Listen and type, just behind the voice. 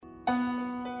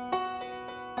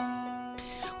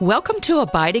Welcome to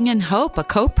Abiding in Hope, a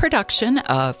co-production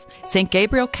of St.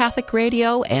 Gabriel Catholic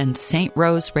Radio and St.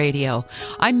 Rose Radio.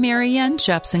 I'm Marianne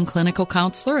Jepson, clinical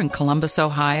counselor in Columbus,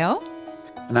 Ohio.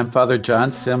 And I'm Father John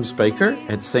Sims Baker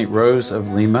at St. Rose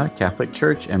of Lima Catholic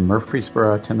Church in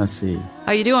Murfreesboro, Tennessee.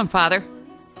 How you doing, Father?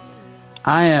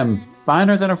 I am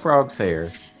finer than a frog's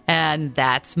hair. And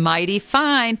that's mighty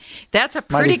fine. That's a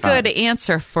pretty good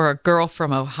answer for a girl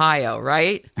from Ohio,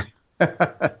 right?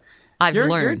 I've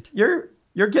learned.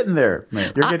 You're getting there,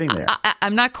 man. You're getting there.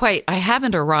 I'm not quite. I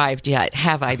haven't arrived yet,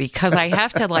 have I? Because I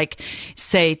have to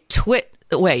say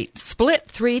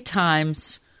split 3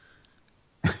 times,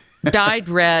 dyed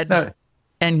red,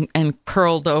 and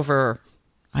curled over.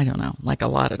 I don't know, like a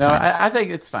lot of times. No, I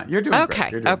think it's fine. You're doing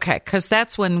great. Okay. Because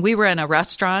that's when we were in a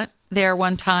restaurant there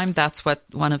one time. That's what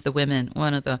one of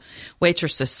the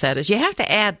waitresses said is you have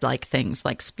to add things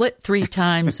like split 3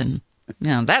 times and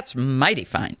that's mighty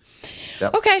fine.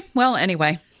 Yep. Okay. Well,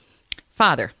 anyway,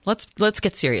 Father, let's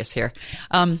get serious here.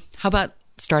 How about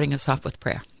starting us off with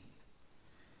prayer?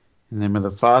 In the name of the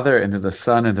Father, and of the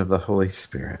Son, and of the Holy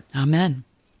Spirit. Amen.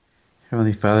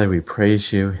 Heavenly Father, we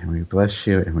praise you, and we bless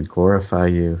you, and we glorify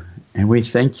you, and we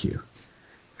thank you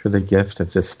for the gift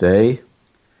of this day,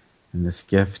 and this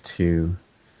gift to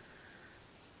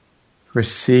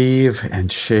receive and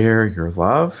share your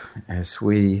love as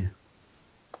we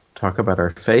talk about our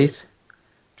faith,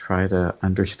 try to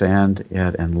understand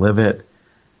it and live it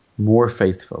more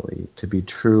faithfully, to be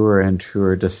truer and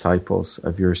truer disciples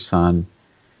of your Son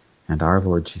and our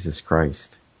Lord Jesus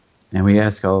Christ. And we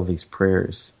ask all of these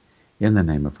prayers in the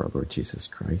name of our Lord Jesus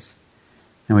Christ.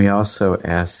 And we also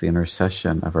ask the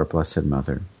intercession of our Blessed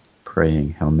Mother,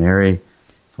 praying, Hail Mary,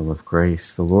 full of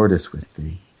grace, the Lord is with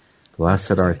thee.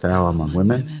 Blessed art thou among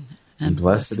women, and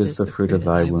blessed is the fruit of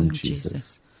thy womb,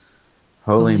 Jesus.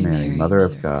 Holy Mary, Mother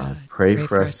of God, pray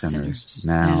for us sinners,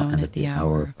 now and at the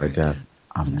hour of our death.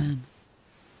 Amen.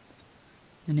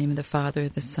 In the name of the Father,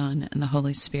 the Son, and the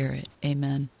Holy Spirit.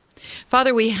 Amen.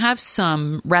 Father, we have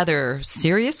some rather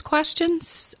serious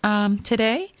questions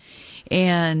today,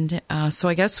 and so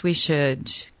I guess we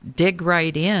should dig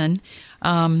right in.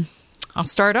 I'll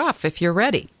start off if you're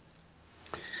ready.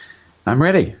 I'm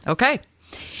ready. Okay.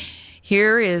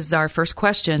 Here is our first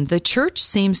question. The church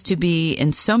seems to be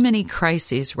in so many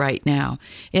crises right now.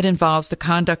 It involves the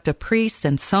conduct of priests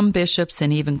and some bishops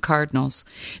and even cardinals.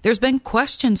 There's been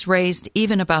questions raised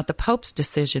even about the Pope's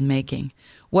decision-making.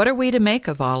 What are we to make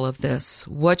of all of this?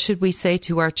 What should we say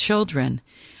to our children?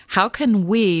 How can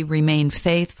we remain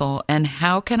faithful, and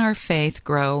how can our faith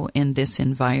grow in this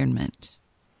environment?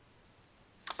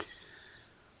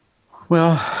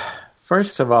 Well,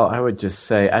 first of all, I would just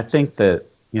say I think that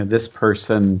this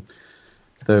person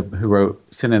who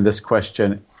sent in this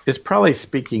question is probably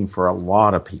speaking for a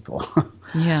lot of people.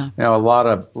 Yeah. A lot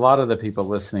of the people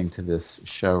listening to this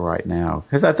show right now,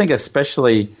 because I think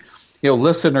especially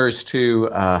listeners to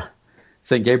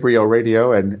St. Gabriel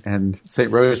Radio and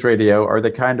St. Rose Radio are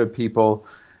the kind of people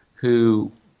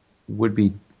who would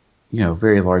be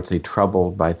very largely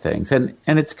troubled by things, and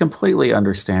it's completely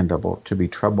understandable to be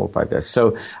troubled by this.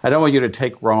 So I don't want you to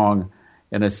take wrong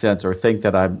in a sense, or think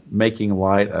that I'm making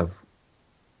light of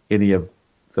any of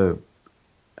the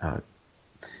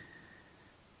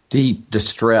deep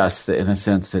distress, in a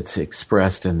sense, that's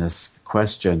expressed in this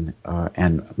question,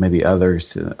 and maybe other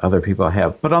people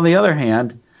have. But on the other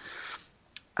hand,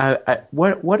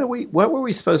 what were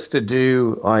we supposed to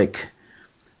do,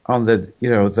 on the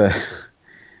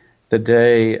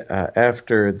day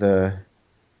after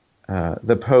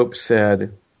the Pope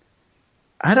said,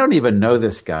 I don't even know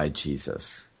this guy,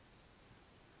 Jesus.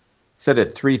 Said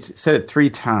it 3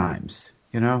 times,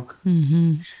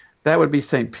 Mm-hmm. That would be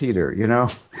St. Peter,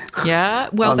 Yeah,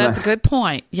 well, that's a good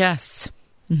point. Yes.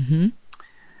 Mm-hmm.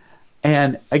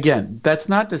 And again, that's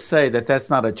not to say that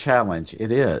that's not a challenge.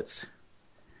 It is.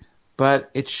 But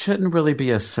it shouldn't really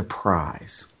be a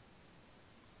surprise.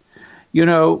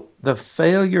 The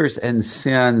failures and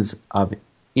sins of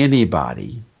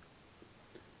anybody,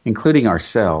 including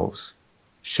ourselves,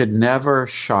 should never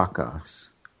shock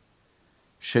us,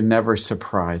 should never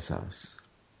surprise us.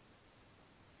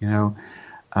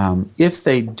 If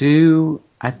they do,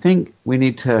 I think we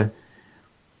need to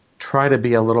try to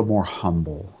be a little more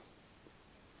humble.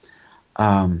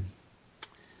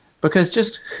 Because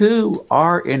just who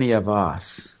are any of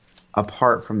us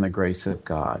apart from the grace of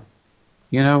God?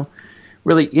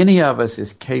 Really, any of us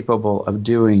is capable of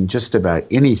doing just about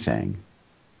anything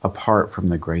apart from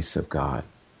the grace of God.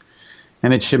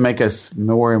 And it should make us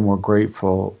more and more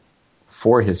grateful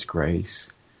for his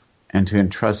grace and to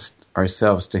entrust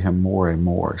ourselves to him more and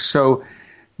more. So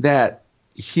that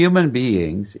human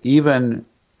beings, even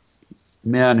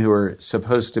men who are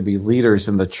supposed to be leaders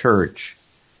in the church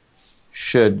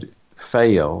should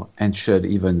fail and should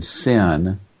even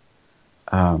sin,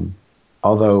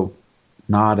 although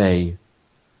not a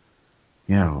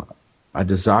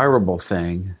desirable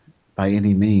thing by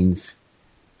any means,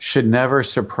 should never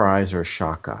surprise or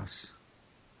shock us.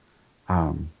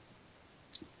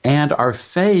 And our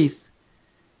faith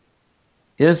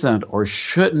isn't or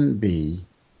shouldn't be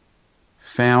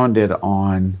founded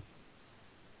on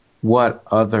what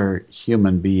other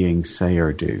human beings say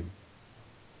or do.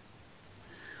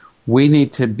 We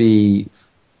need to be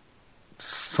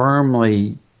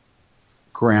firmly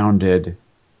grounded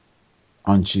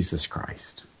on Jesus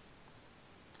Christ.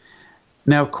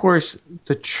 Now, of course,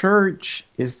 the church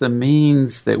is the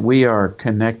means that we are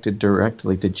connected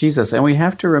directly to Jesus. And we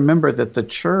have to remember that the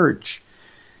church,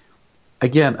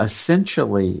 again,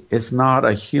 essentially is not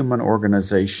a human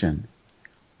organization,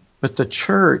 but the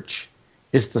church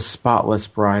is the spotless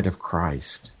bride of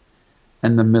Christ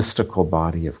and the mystical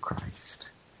body of Christ.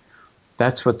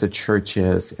 That's what the church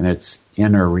is in its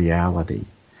inner reality,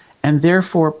 and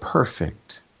therefore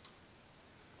perfect.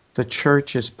 The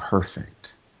church is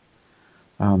perfect,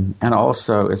 and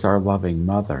also is our loving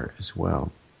mother as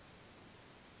well.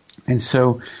 And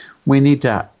so we need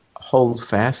to hold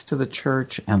fast to the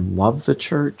church and love the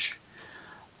church,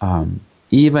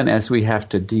 even as we have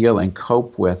to deal and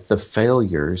cope with the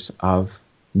failures of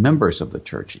members of the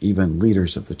church, even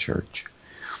leaders of the church.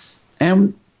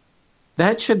 And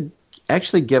that should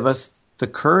actually give us the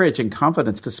courage and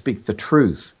confidence to speak the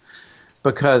truth,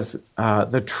 because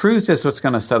the truth is what's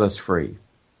going to set us free,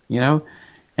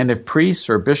 And if priests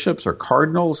or bishops or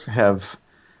cardinals have,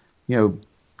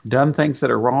 done things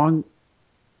that are wrong,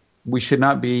 we should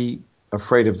not be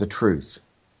afraid of the truth.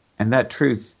 And that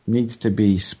truth needs to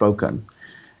be spoken.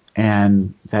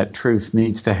 And that truth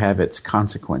needs to have its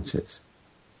consequences.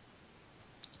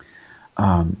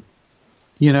 And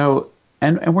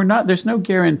we're not, there's no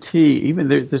guarantee, even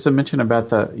there's a mention about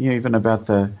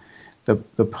the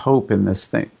Pope in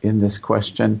this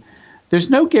question. There's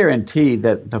no guarantee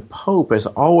that the Pope is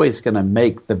always going to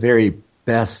make the very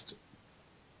best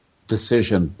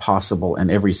decision possible in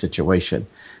every situation.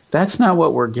 That's not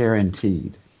what we're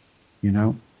guaranteed,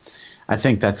 I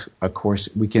think that's, of course,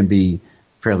 we can be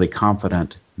fairly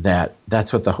confident that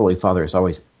that's what the Holy Father is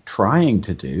always trying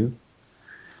to do.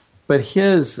 But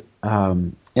his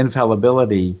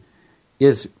infallibility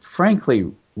is,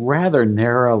 frankly, rather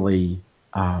narrowly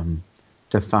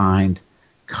defined,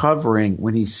 covering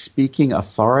when he's speaking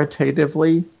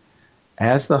authoritatively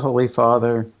as the Holy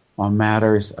Father on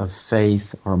matters of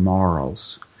faith or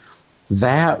morals.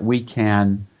 That we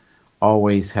can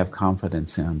always have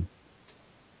confidence in.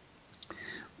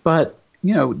 But,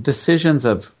 decisions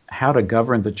of how to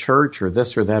govern the church or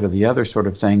this or that or the other sort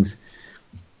of things,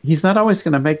 he's not always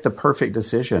going to make the perfect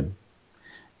decision.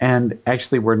 And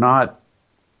actually,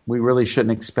 we really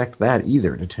shouldn't expect that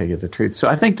either, to tell you the truth. So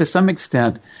I think to some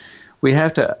extent, we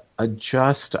have to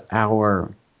adjust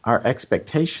our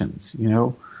expectations.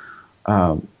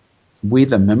 We,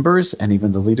 the members and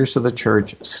even the leaders of the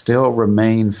church, still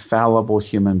remain fallible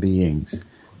human beings.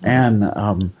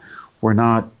 And we're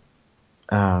not,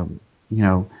 and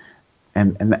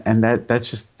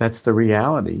that's the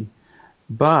reality.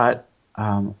 But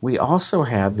we also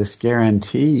have this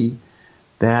guarantee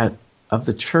that of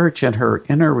the church and her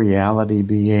inner reality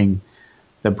being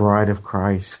the bride of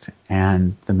Christ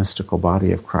and the mystical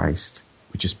body of Christ,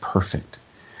 which is perfect,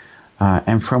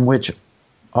 and from which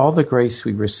all the grace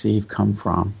we receive come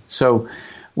from. So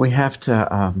we have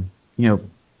to,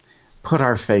 put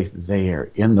our faith there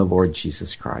in the Lord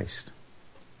Jesus Christ.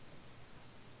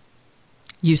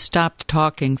 You stopped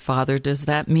talking, Father. Does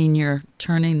that mean you're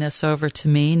turning this over to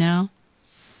me now?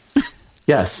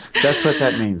 Yes, that's what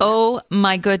that means. Oh,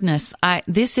 my goodness.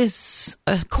 This is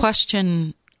a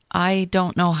question I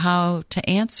don't know how to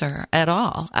answer at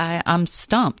all. I'm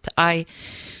stumped. I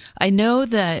know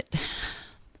that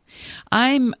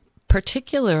I'm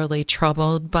particularly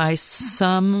troubled by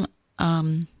some,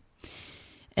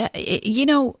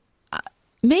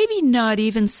 maybe not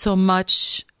even so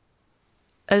much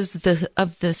as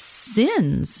the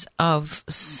sins of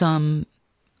some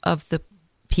of the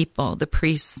people, the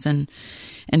priests and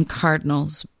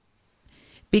cardinals,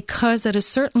 because at a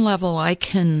certain level I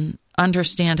can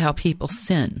understand how people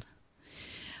sin.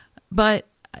 But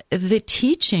the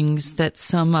teachings that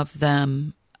some of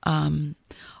them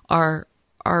are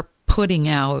putting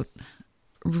out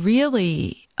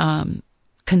really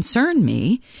concern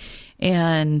me.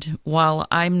 And while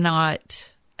I'm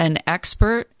not an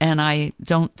expert, and I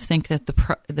don't think that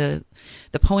the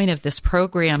point of this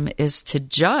program is to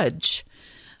judge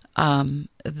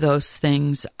those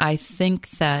things, I think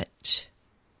that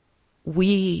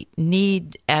we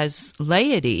need, as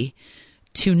laity,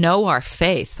 to know our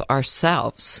faith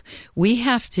ourselves. We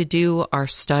have to do our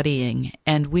studying,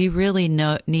 and we really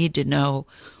need to know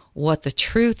what the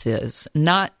truth is,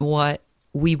 not what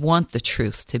we want the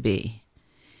truth to be.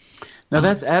 No,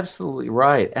 that's absolutely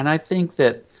right. And I think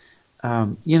that,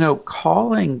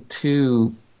 calling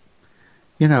to,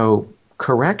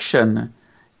 correction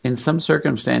in some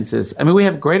circumstances, we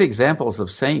have great examples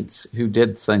of saints who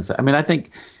did things. I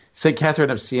think St.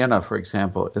 Catherine of Siena, for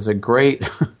example, is a great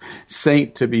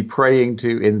saint to be praying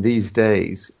to in these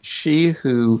days. She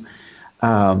who,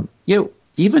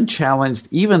 even challenged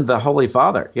even the Holy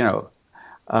Father,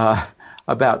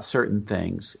 about certain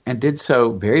things, and did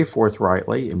so very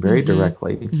forthrightly and very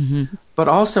directly, but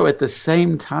also at the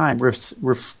same time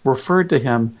referred to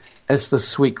him as the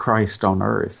sweet Christ on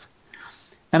earth.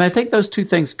 And I think those two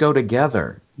things go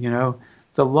together, the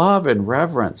love and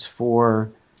reverence for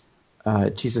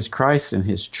Jesus Christ and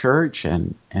his church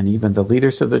and even the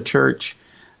leaders of the church,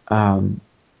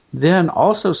 then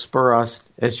also spur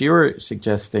us, as you were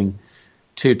suggesting,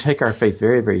 to take our faith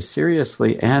very, very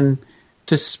seriously and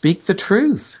to speak the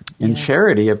truth in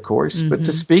charity, of course, but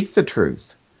to speak the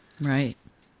truth. Right.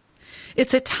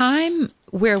 It's a time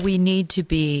where we need to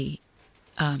be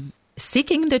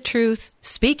seeking the truth,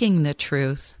 speaking the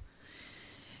truth.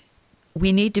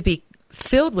 We need to be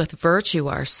filled with virtue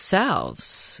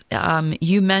ourselves.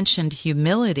 You mentioned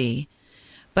humility,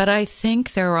 but I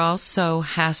think there also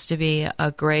has to be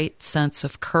a great sense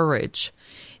of courage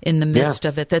in the midst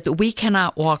of it, that we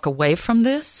cannot walk away from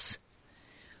this.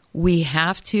 We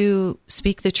have to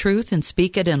speak the truth and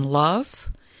speak it in love.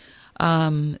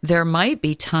 There might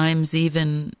be times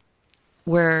even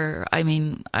where,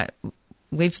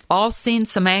 we've all seen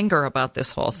some anger about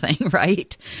this whole thing,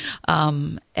 right?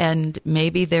 And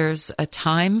maybe there's a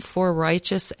time for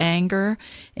righteous anger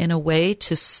in a way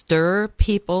to stir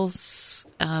people's...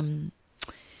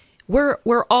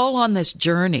 We're all on this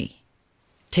journey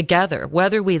together,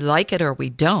 whether we like it or we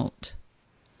don't.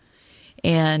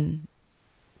 And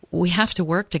we have to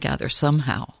work together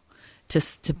somehow to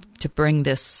bring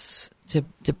this...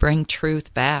 To bring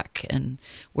truth back, and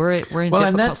we're in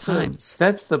difficult times.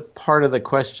 That's the part of the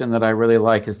question that I really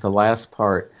like, is the last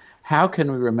part. How can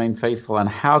we remain faithful, and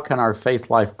how can our faith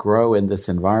life grow in this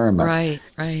environment?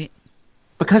 Right.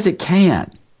 Because it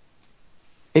can.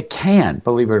 It can,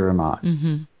 believe it or not.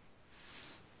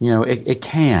 It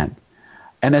can.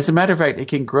 And as a matter of fact, it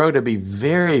can grow to be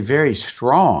very, very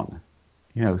strong.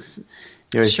 As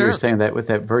you were saying, that with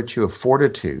that virtue of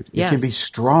fortitude, it can be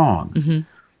strong.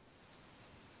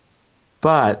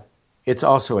 But it's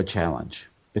also a challenge.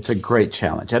 It's a great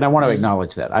challenge. And I want to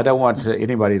acknowledge that. I don't want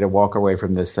anybody to walk away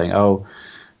from this saying,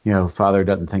 Father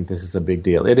doesn't think this is a big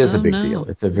deal. It is a big deal.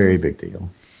 It's a very big deal.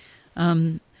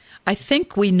 I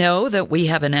think we know that we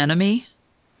have an enemy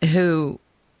who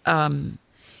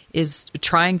is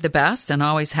trying the best and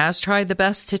always has tried the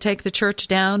best to take the church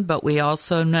down, but we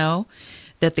also know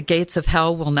that the gates of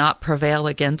hell will not prevail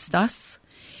against us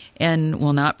and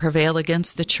will not prevail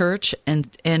against the church.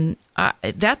 And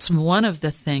that's one of the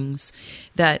things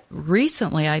that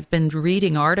recently I've been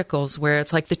reading articles where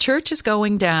it's like the church is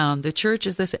going down, the church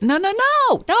is this. No,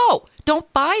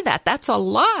 don't buy that. That's a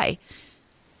lie.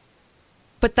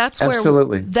 But that's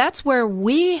where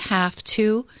we have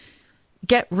to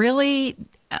get really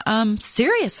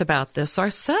serious about this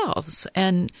ourselves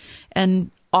and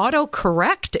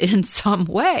autocorrect in some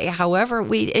way. However,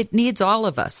 it needs all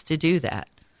of us to do that.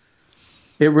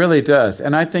 It really does.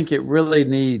 And I think it really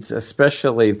needs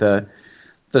especially the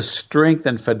strength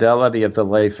and fidelity of the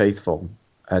lay faithful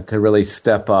to really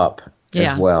step up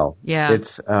as well. Yeah.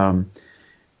 It's and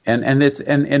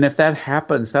if that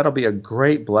happens, that'll be a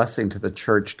great blessing to the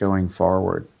church going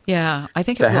forward. Yeah, I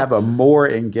think to have a more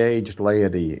engaged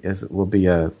laity will be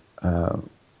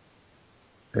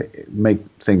make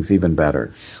things even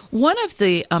better. One of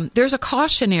the there's a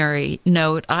cautionary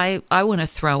note I want to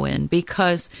throw in,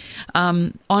 because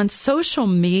on social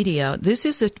media, this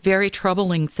is a very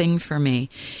troubling thing for me,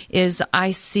 is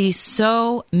I see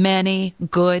so many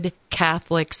good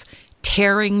Catholics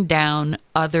tearing down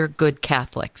other good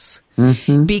Catholics.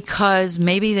 Because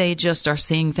maybe they just are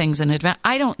seeing things in advance.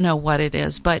 I don't know what it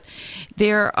is, but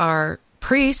there are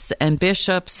priests and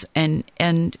bishops and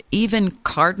even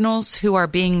cardinals who are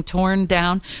being torn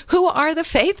down, who are the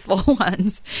faithful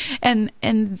ones, and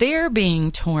they're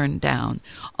being torn down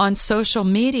on social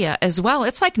media as well.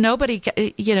 It's like nobody,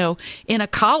 in a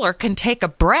collar can take a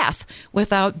breath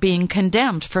without being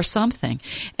condemned for something.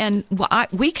 And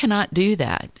we cannot do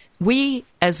that. We,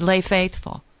 as lay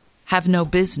faithful, have no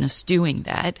business doing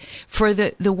that. For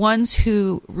the ones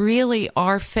who really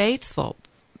are faithful,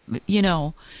 it's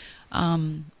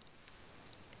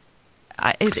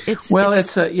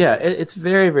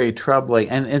very, very troubling.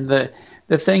 And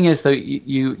the thing is, though,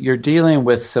 you're dealing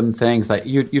with some things like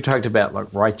you talked about,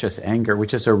 like righteous anger,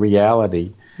 which is a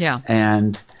reality. Yeah.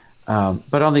 And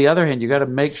but on the other hand, you got to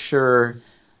make sure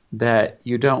that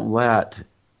you don't let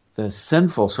the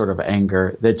sinful sort of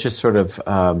anger that just sort of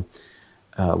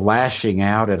lashing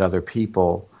out at other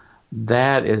people,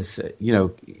 that is,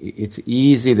 it's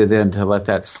easy to then to let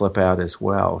that slip out as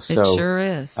well. So, it sure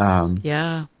is.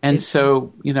 Yeah. And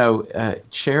so,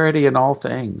 charity in all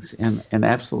things, in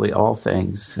absolutely all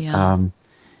things,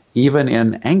 even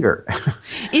in anger.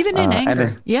 Even in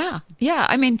anger. Yeah.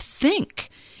 I mean, think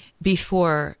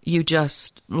before you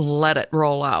just let it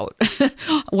roll out,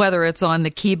 whether it's on the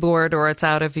keyboard or it's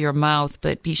out of your mouth.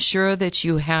 But be sure that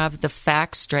you have the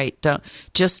facts straight.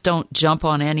 Don't jump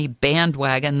on any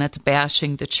bandwagon that's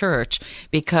bashing the church,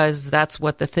 because that's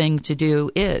what the thing to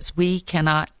do is. We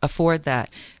cannot afford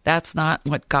that. That's not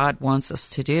what God wants us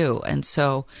to do. And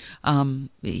so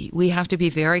we have to be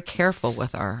very careful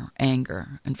with our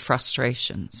anger and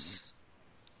frustrations.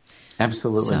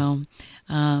 Absolutely. So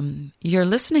you're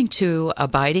listening to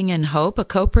Abiding in Hope, a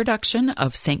co-production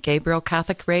of St. Gabriel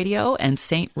Catholic Radio and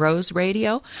St. Rose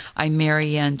Radio. I'm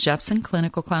Mary Ann Jepson,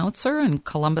 clinical counselor in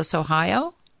Columbus,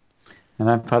 Ohio. And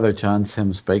I'm Father John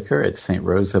Sims Baker at St.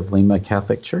 Rose of Lima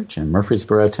Catholic Church in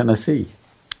Murfreesboro, Tennessee.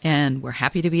 And we're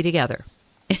happy to be together.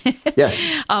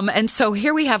 Yes. And so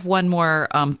here we have one more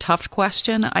tough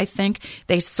question, I think.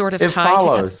 They sort of it tie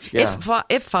follows, together. Yeah.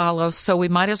 It follows, so we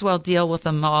might as well deal with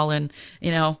them all. And,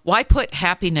 why put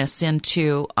happiness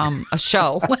into a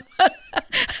show?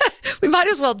 We might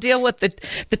as well deal with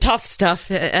the tough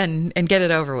stuff and get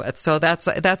it over with. So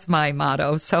that's my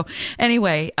motto. So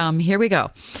anyway, here we go.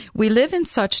 We live in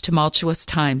such tumultuous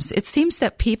times. It seems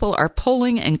that people are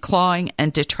pulling and clawing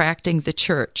and detracting the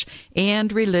church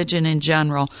and religion in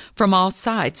general from all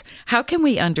sides. How can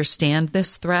we understand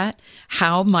this threat?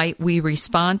 How might we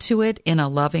respond to it in a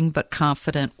loving but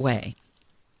confident way?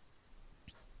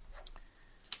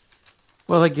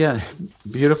 Well, again,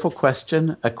 beautiful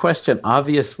question. A question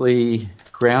obviously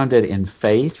grounded in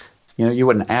faith. You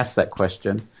wouldn't ask that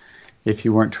question if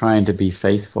you weren't trying to be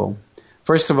faithful.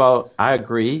 First of all, I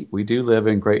agree. We do live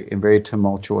in very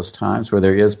tumultuous times where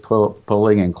there is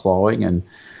pulling and clawing and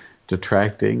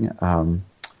detracting.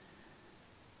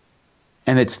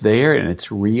 And it's there and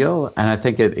it's real. And I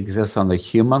think it exists on the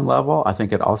human level. I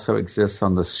think it also exists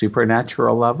on the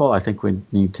supernatural level. I think we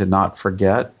need to not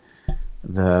forget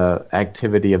the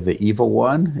activity of the evil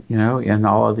one, in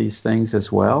all of these things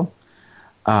as well.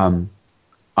 On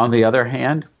the other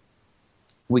hand,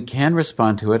 we can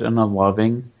respond to it in a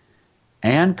loving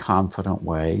and confident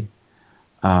way.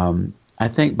 I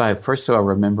think by first of all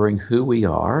remembering who we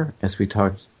are, as we've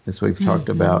talked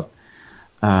about,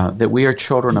 that we are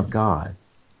children of God.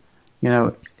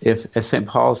 If, as St.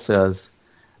 Paul says,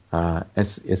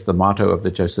 as is the motto of the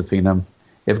Josephinum,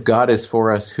 if God is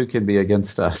for us, who can be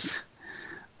against us?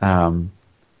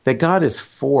 That God is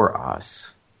for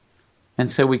us. And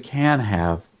so we can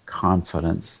have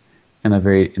confidence in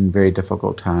very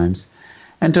difficult times,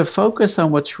 and to focus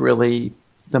on what's really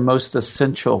the most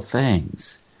essential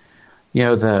things.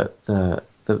 The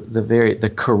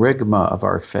charisma of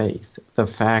our faith, the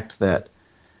fact that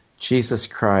Jesus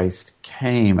Christ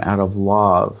came out of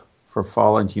love for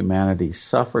fallen humanity,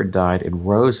 suffered, died, and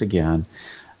rose again,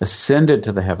 ascended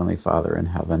to the Heavenly Father in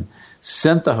heaven,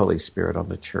 sent the Holy Spirit on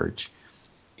the church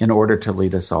in order to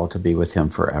lead us all to be with Him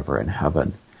forever in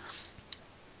heaven.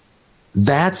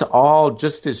 That's all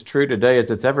just as true today as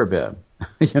it's ever been,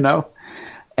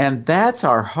 And that's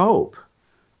our hope.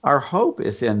 Our hope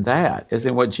is in that, is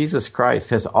in what Jesus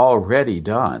Christ has already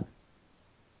done.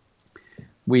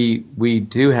 We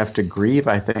do have to grieve,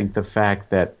 I think, the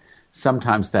fact that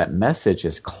sometimes that message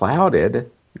is clouded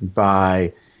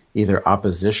by either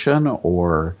opposition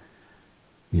or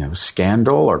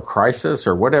scandal or crisis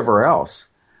or whatever else.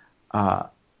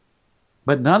 But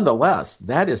nonetheless,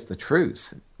 that is the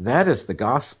truth. That is the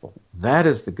gospel. That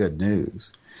is the good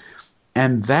news.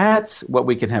 And that's what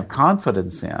we can have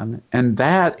confidence in. And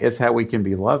that is how we can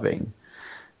be loving.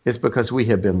 It's because we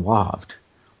have been loved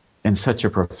in such a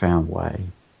profound way.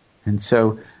 And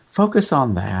so focus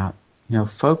on that.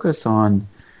 Focus on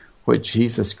what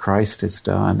Jesus Christ has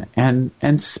done, and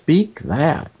speak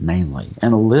that mainly,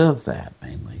 and live that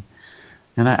mainly.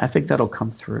 And I think that'll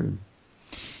come through.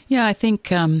 Yeah, I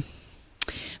think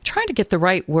trying to get the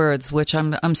right words, which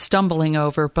I'm stumbling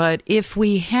over, but if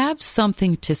we have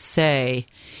something to say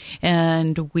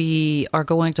and we are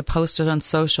going to post it on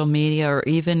social media, or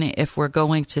even if we're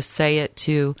going to say it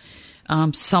to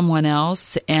someone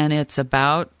else, and it's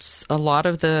about a lot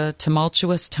of the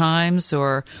tumultuous times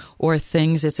or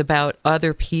things, it's about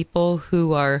other people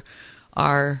who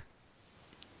are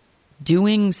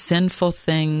doing sinful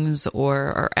things or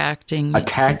are acting...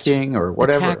 Attacking or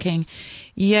whatever. Attacking.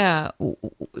 Yeah.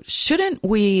 Shouldn't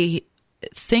we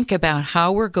think about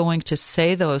how we're going to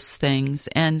say those things?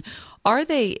 And are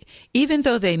they, even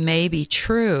though they may be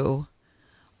true,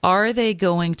 are they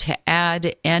going to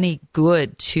add any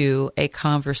good to a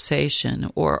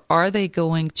conversation? Or are they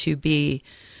going to be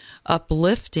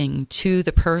uplifting to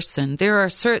the person? There are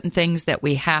certain things that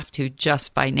we have to,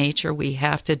 just by nature, we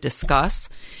have to discuss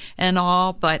and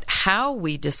all, but how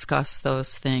we discuss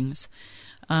those things,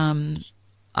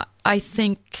 I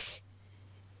think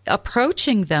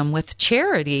approaching them with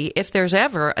charity, if there's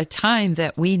ever a time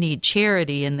that we need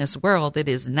charity in this world, it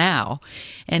is now.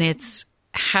 And it's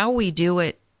how we do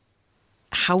it,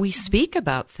 how we speak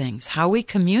about things, how we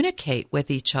communicate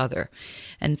with each other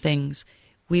and things.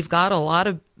 We've got a lot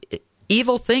of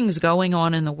evil things going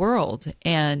on in the world,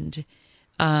 and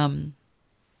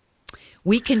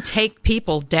we can take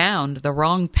people down the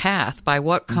wrong path by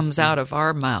what comes out of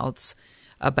our mouths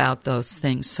about those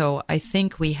things. So I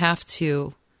think we have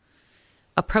to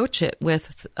approach it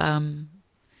with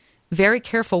very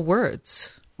careful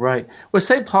words. Right. Well,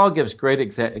 St. Paul gives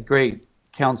great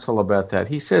counsel about that.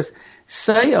 He says,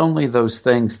 say only those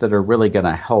things that are really going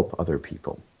to help other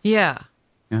people. Yeah.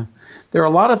 Yeah. There are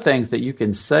a lot of things that you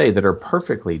can say that are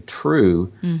perfectly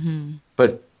true,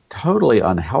 but totally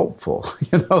unhelpful.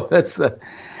 And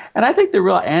I think the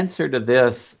real answer to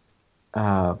this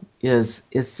can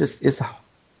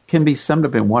be summed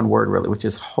up in one word, really, which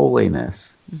is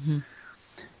holiness.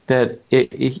 That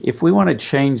if we want to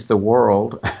change the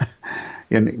world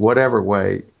in whatever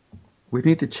way, we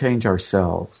need to change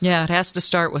ourselves. Yeah, it has to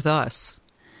start with us.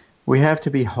 We have to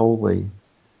be holy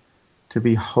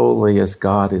as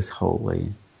God is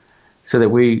holy, so that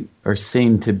we are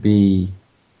seen to be,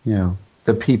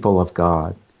 the people of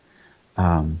God,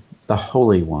 the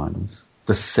holy ones,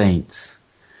 the saints.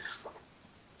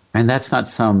 And that's not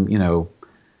some,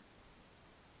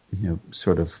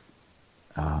 sort of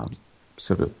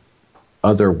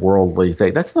otherworldly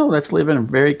thing. That's living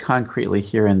very concretely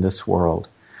here in this world,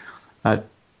 but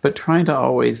trying to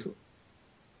always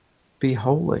be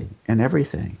holy in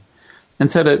everything,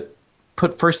 and so to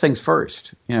put first things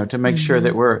first. To make sure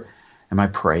that am I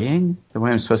praying the way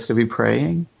I'm supposed to be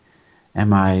praying?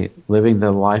 Am I living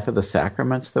the life of the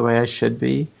sacraments the way I should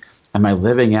be? Am I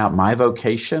living out my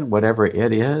vocation, whatever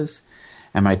it is?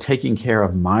 Am I taking care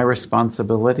of my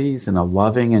responsibilities in a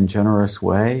loving and generous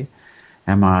way?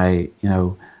 Am I,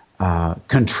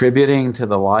 contributing to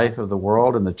the life of the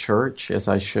world and the church as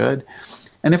I should?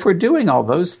 And if we're doing all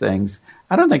those things,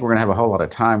 I don't think we're going to have a whole lot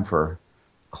of time for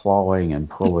clawing and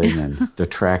pulling and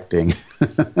detracting.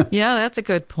 Yeah, that's a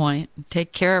good point.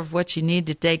 Take care of what you need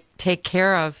to take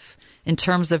care of in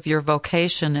terms of your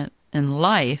vocation in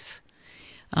life.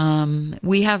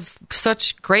 We have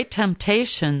such great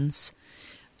temptations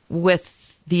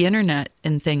with the internet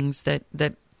and things that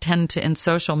tend to, in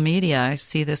social media, I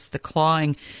see this, the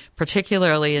clawing,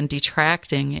 particularly in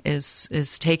detracting,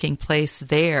 is taking place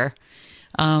there.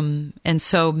 And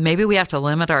so maybe we have to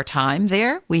limit our time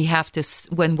there. We have to,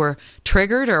 when we're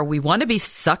triggered or we want to be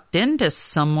sucked into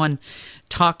someone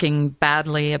talking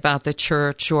badly about the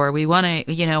church, or we want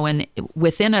to, and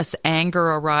within us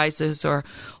anger arises or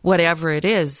whatever it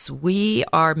is, we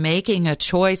are making a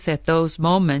choice at those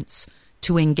moments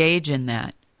to engage in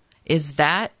that. Is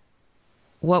that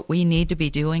what we need to be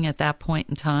doing at that point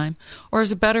in time? Or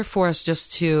is it better for us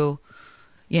just to,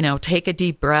 take a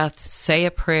deep breath, say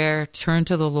a prayer, turn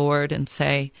to the Lord and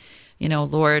say,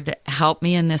 Lord, help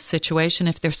me in this situation.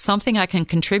 If there's something I can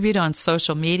contribute on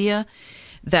social media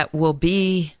that will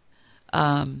be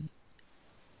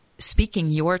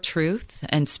speaking your truth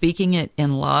and speaking it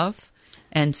in love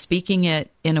and speaking it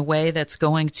in a way that's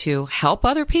going to help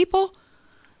other people,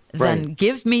 then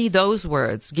give me those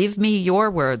words. Give me your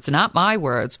words, not my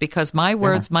words, because my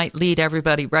words might lead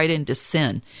everybody right into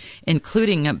sin,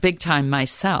 including big time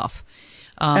myself.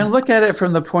 And look at it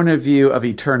from the point of view of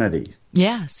eternity.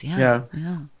 Yes, yeah.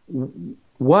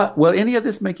 Will any of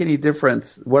this make any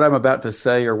difference, what I'm about to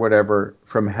say or whatever,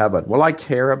 from heaven? Will I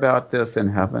care about this in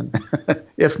heaven?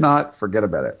 If not, forget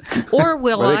about it. Or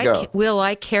will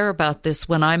I care about this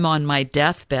when I'm on my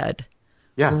deathbed,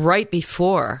 right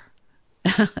before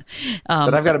But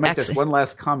I've got to make this one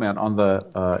last comment on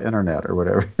the internet or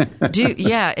whatever.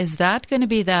 Is that going to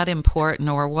be that important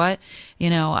or what?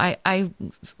 I've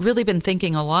really been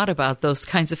thinking a lot about those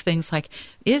kinds of things, like,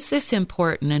 is this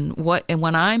important? And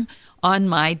when I'm on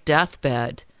my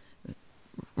deathbed,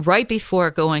 right before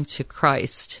going to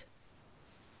Christ,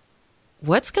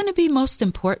 what's going to be most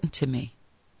important to me?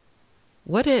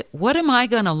 What am I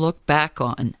going to look back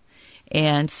on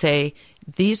and say,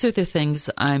 these are the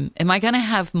things am I going to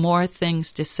have more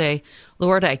things to say,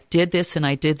 Lord, I did this and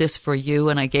I did this for you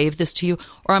and I gave this to you?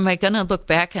 Or am I going to look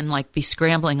back and like be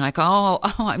scrambling like, oh,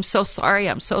 I'm so sorry.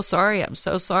 I'm so sorry. I'm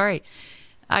so sorry.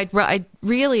 I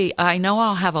know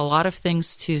I'll have a lot of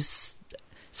things to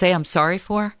say I'm sorry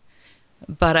for,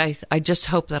 but I just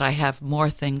hope that I have more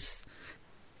things,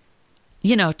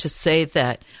 to say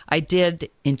that I did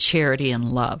in charity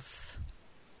and love.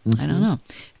 Mm-hmm. I don't know.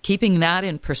 Keeping that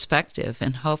in perspective,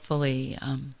 and hopefully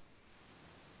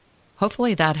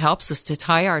that helps us to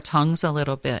tie our tongues a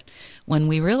little bit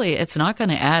when it's not going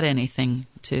to add anything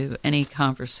to any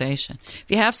conversation.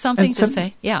 If you have something to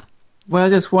say, yeah.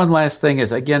 Well, just one last thing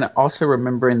is, again, also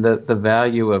remembering the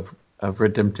value of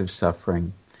redemptive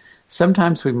suffering.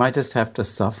 Sometimes we might just have to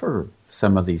suffer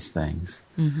some of these things,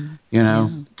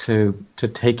 to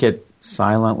take it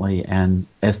silently and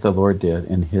as the Lord did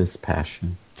in his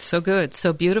passion. So good,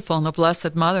 so beautiful. And the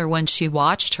Blessed Mother, when she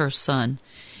watched her son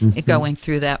going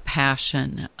through that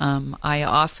passion, I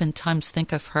oftentimes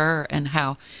think of her and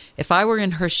how if I were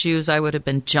in her shoes, I would have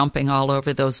been jumping all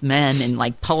over those men and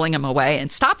like pulling them away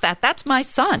and stop that. That's my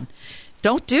son.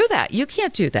 Don't do that. You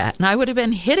can't do that. And I would have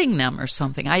been hitting them or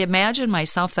something. I imagine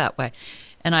myself that way.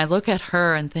 And I look at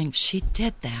her and think, she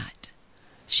did that.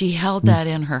 She held that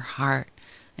in her heart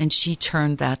and she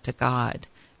turned that to God,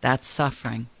 that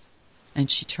suffering. And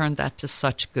she turned that to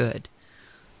such good,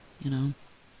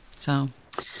 So.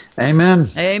 Amen.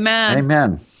 Amen.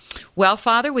 Amen. Well,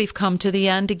 Father, we've come to the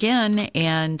end again,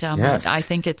 and yes. I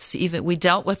think we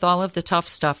dealt with all of the tough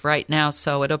stuff right now,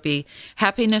 so it'll be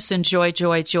happiness and joy,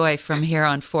 joy, joy from here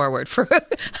on forward.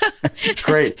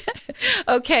 Great.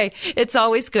 Okay, it's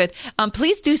always good.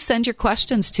 Please do send your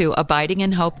questions to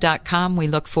abidinginhope.com. We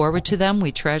look forward to them.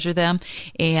 We treasure them,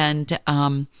 and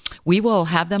we will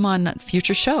have them on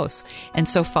future shows. And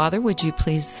so, Father, would you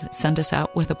please send us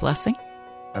out with a blessing?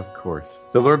 Of course.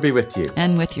 The Lord be with you.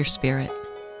 And with your spirit.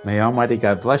 May Almighty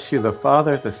God bless you, the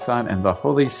Father, the Son, and the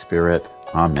Holy Spirit.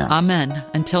 Amen. Amen.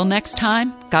 Until next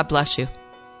time, God bless you.